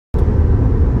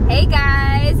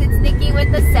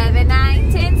the 7,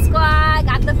 9, 10 squad.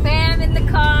 Got the fam in the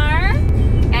car.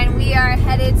 And we are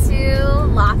headed to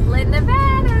Laughlin,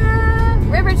 Nevada.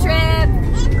 River trip.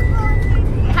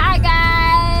 Hi,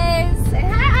 guys. Say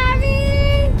hi,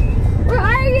 Avi. Where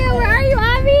are you? Where are you,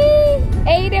 Avi?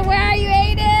 Aiden, where are you,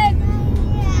 Aiden?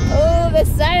 Oh, the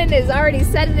sun is already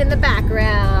setting in the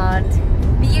background.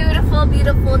 Beautiful,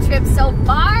 beautiful trip so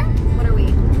far. What are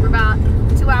we? We're about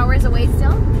 2 hours away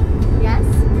still. Yes.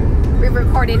 We've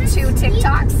recorded 2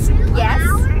 TikToks. Yes.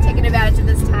 Taking advantage of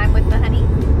this time with the honey.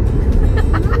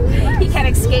 He can't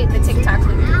escape the TikToks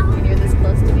when you're this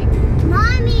close to me.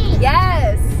 Mommy.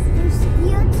 Yes. There's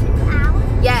still 2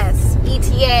 hours? Yes.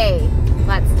 ETA.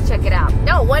 Let's check it out.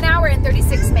 No, 1 hour and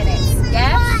 36 minutes.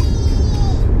 Yes?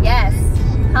 Yes.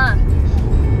 Huh?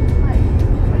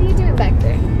 What are you doing back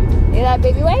there? You that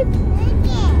baby wipe?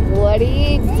 What are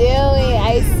you doing?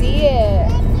 I see it.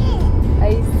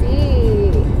 I see.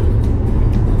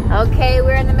 Okay,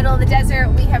 we're in the middle of the desert.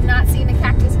 We have not seen a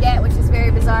cactus yet, which is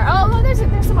very bizarre. Oh, there's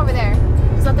some over there.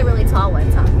 It's not the really tall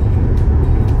ones, huh?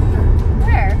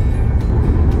 Where?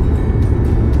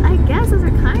 I guess those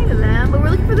are kind of them, but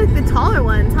we're looking for the taller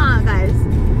ones, huh, guys?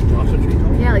 Joshua tree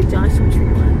tall? Yeah, like Joshua tree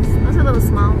ones. Those are little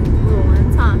small little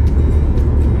ones, huh?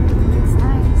 It's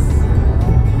nice.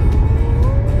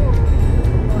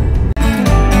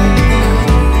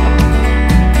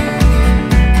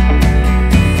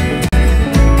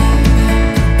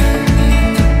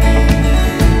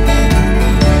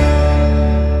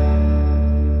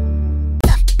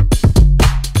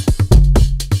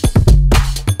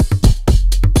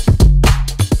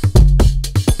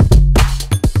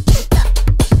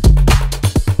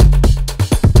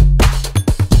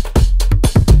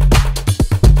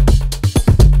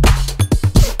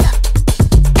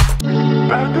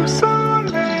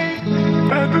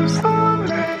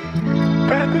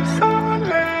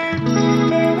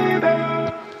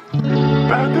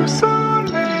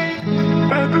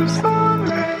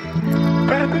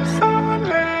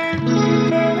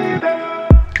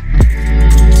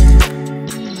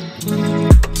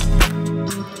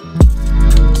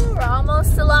 We're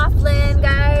almost to Laughlin,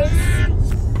 guys.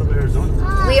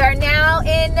 We are now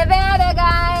in Nevada,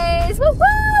 guys. Woo woo!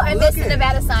 I missed the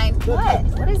Nevada sign. What?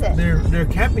 What is it? They're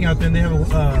camping out there and they have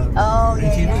ATVs.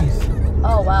 Yeah.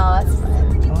 Oh wow, that's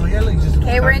fun. Oh yeah, like just.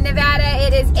 Okay, we're in Nevada.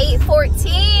 It is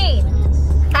 8:14.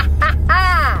 Ha ha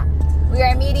ha! We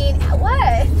are meeting.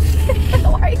 What?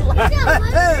 Why are you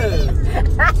laughing?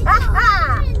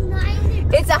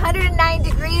 It's 109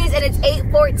 degrees and it's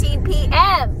 8:14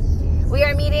 p.m. We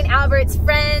are meeting Albert's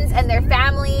friends and their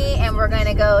family, and we're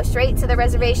gonna go straight to the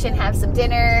reservation, have some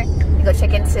dinner, and go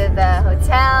check into the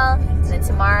hotel. And then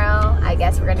tomorrow, I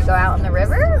guess we're gonna go out on the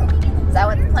river. Is that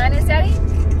what the plan is, Daddy?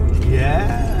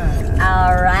 Yeah.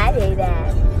 Alrighty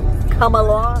then. Come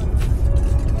along.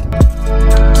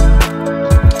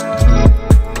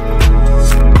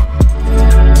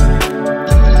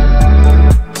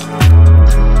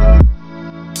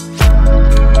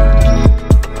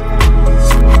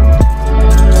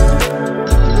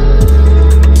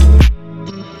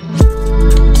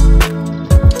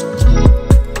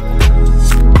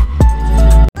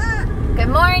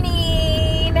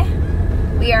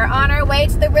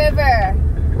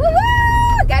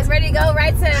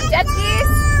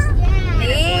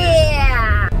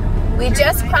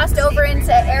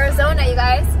 Arizona, you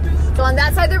guys. So on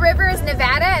that side of the river is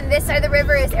Nevada, and this side of the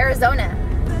river is Arizona.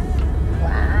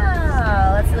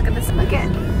 Wow, let's look at this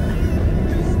again.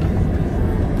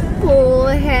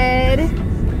 Bullhead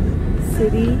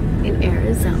City in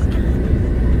Arizona.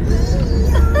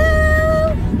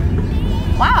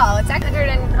 Wow, it's actually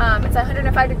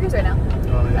 105 degrees right now.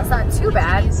 Oh, yeah. That's not too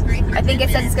bad. I think it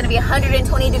says it's going to be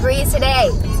 120 degrees today.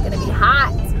 It's going to be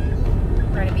hot.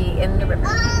 We're going to be in the river.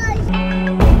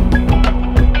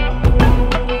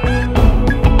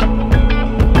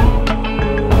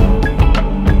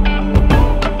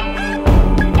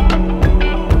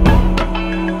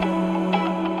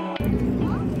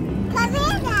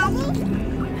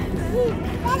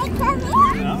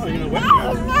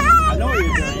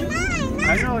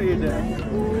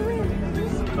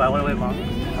 So I went away, Mom.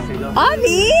 Okay, go.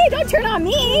 Avi, don't turn on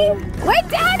me. Wait,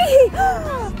 Daddy.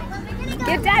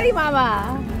 Get Daddy,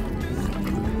 Mama.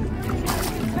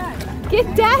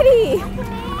 Get Daddy.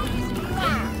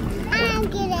 I'm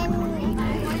getting.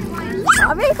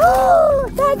 Avi, oh,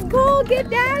 that's cool. Get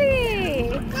Daddy.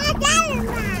 Get Daddy,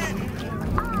 Mom.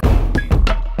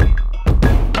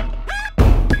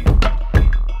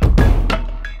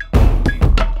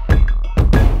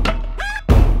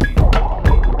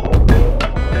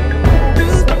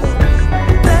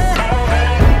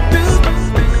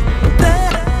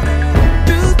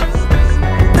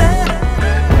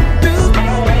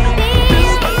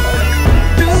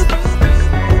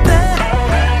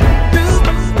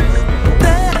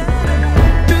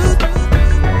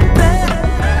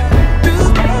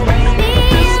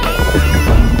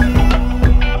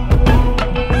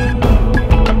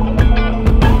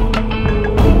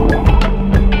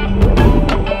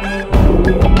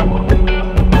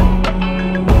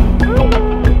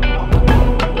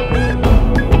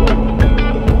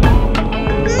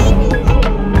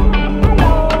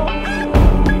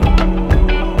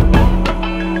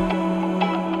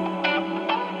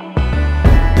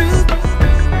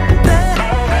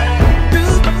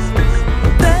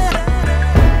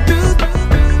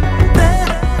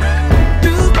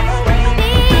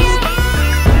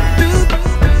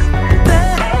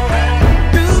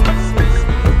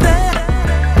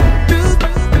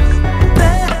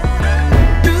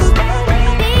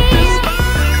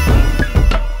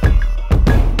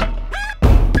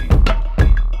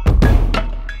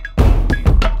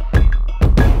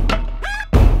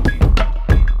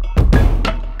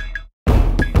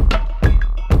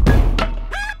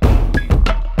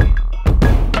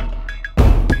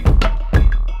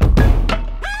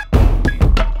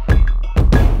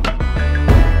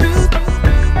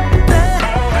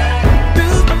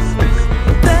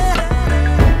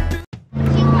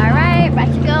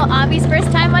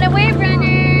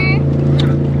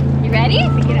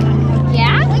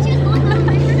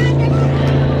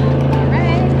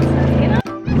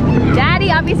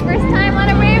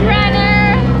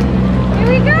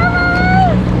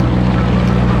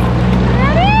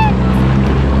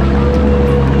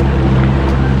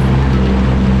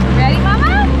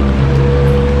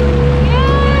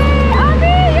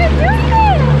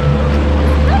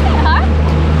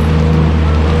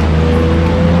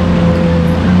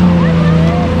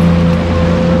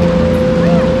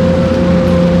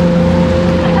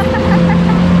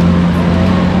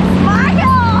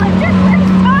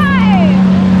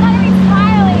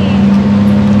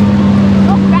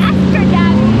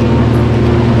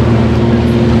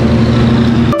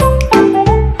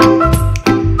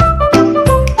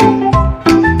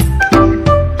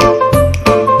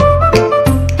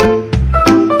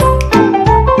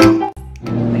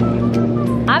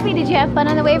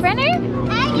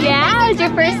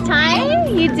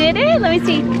 You did it? Let me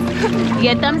see. You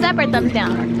get thumbs up or thumbs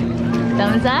down?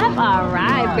 Thumbs up? All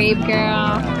right, brave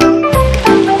girl.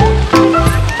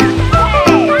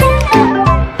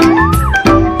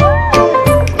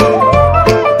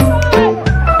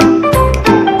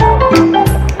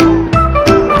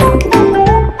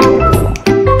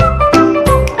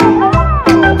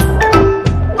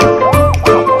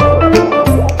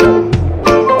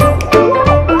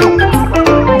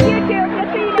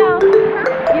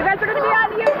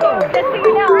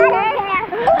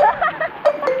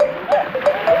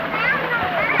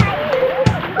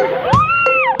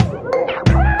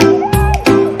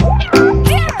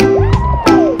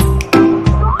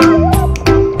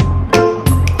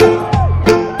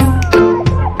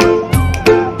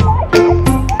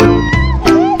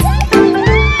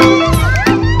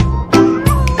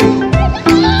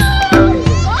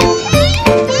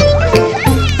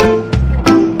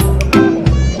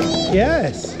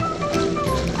 Yes.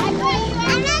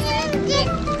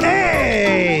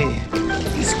 Hey!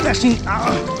 He's splashing.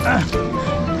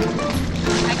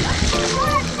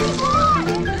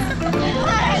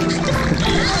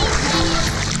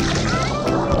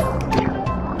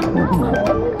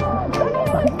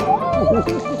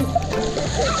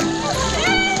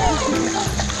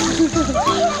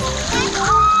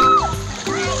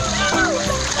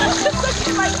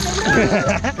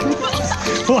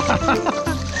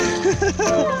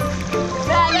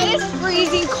 That is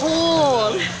freezing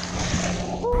cold.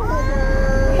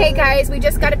 Hey guys, we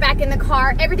just got it back in the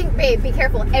car. Everything, babe, be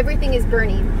careful. Everything is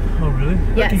burning. Oh really?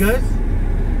 Yes. Look, you guys.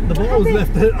 The ball was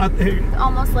left out there.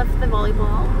 Almost left the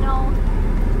volleyball. No.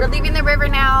 We're leaving the river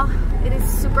now. It is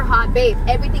super hot, babe.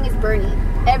 Everything is burning.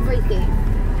 Everything.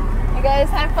 You guys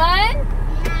had fun?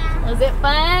 Yeah. Was it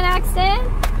fun, Axton?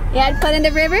 You had fun in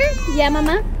the river? Yeah,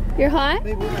 Mama? You're hot?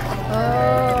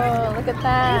 Oh, look at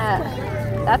that.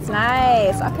 That's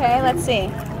nice. Okay, let's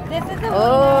see. This is the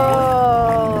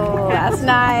Oh, that's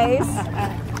nice.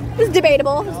 It's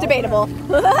debatable. It's debatable.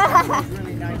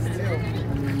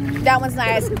 That one's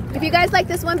nice. If you guys like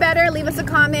this one better, leave us a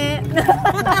comment.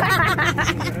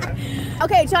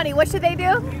 Okay, Johnny, what should they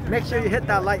do? Make sure you hit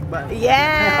that like button.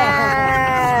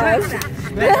 Yes.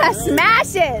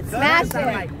 Smash it. Smash it.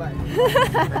 Like button.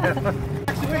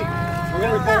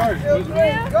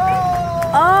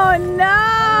 Oh no!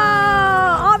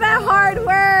 All that hard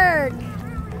work.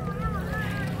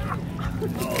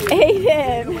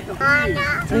 Aiden.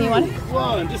 You want?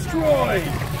 One, destroy.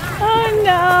 Oh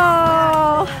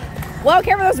no! Whoa,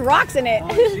 careful, there's rocks in it. Oh,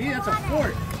 see, that's a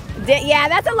fort. Yeah,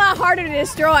 that's a lot harder to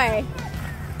destroy.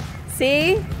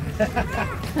 See?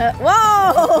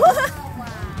 Whoa!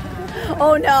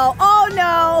 Oh no! Oh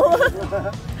no!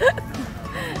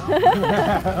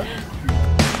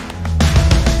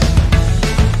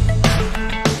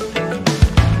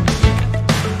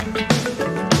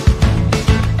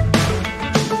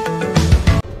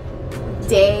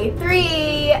 Day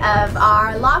 3 of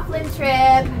our Laughlin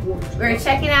trip. We're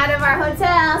checking out of our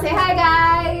hotel. Say hi,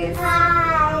 guys.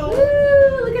 Hi.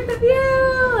 Woo, look at the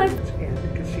view.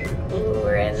 Ooh,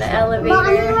 we're in the elevator.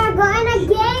 Mommy, we're going to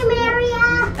game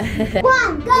area.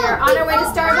 One, go. We're on our way to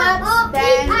Starbucks.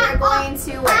 Then we're going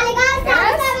to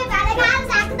Harrah's.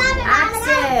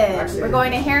 Axton. We're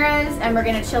going to Harrah's and we're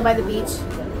going to chill by the beach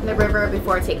in the river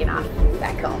before taking off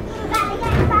back home.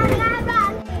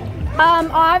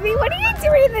 Avi, what are you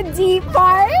doing in the deep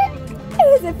part?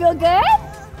 Does it feel good?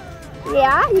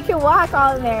 Yeah, you can walk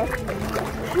all in there.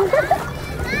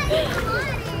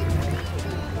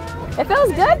 It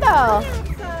feels good though.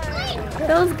 It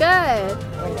feels good.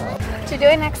 What you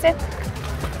doing, Axton?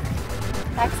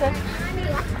 Axton?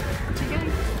 What you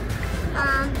doing?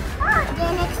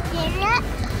 An experiment.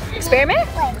 Experiment?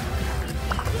 Wait.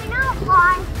 You know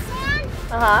hard sand?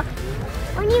 Uh-huh.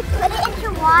 When you put it into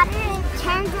water, it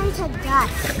turns into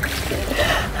dust.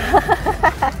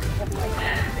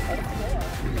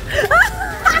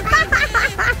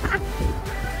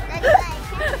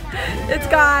 It's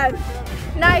gone.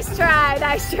 Nice try,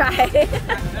 nice try.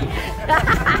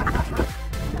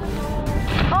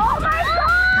 Oh my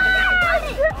gosh!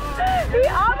 He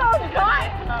almost got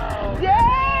it.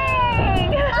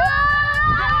 Dang!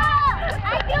 I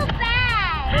feel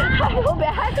bad. I feel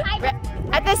bad.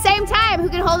 At the same time, who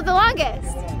can hold it the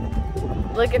longest?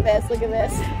 Look at this, look at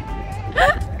this.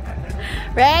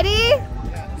 Ready,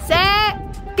 set,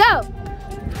 go!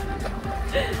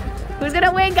 Who's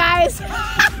gonna win, guys?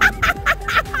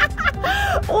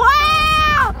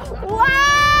 Wow!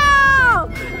 Wow!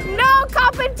 No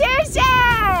competition!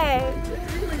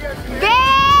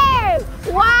 Babe!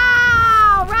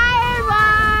 Wow! Ryan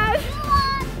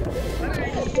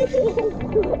won!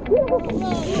 I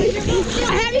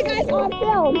have you guys on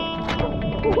film.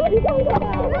 I have you guys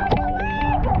on film.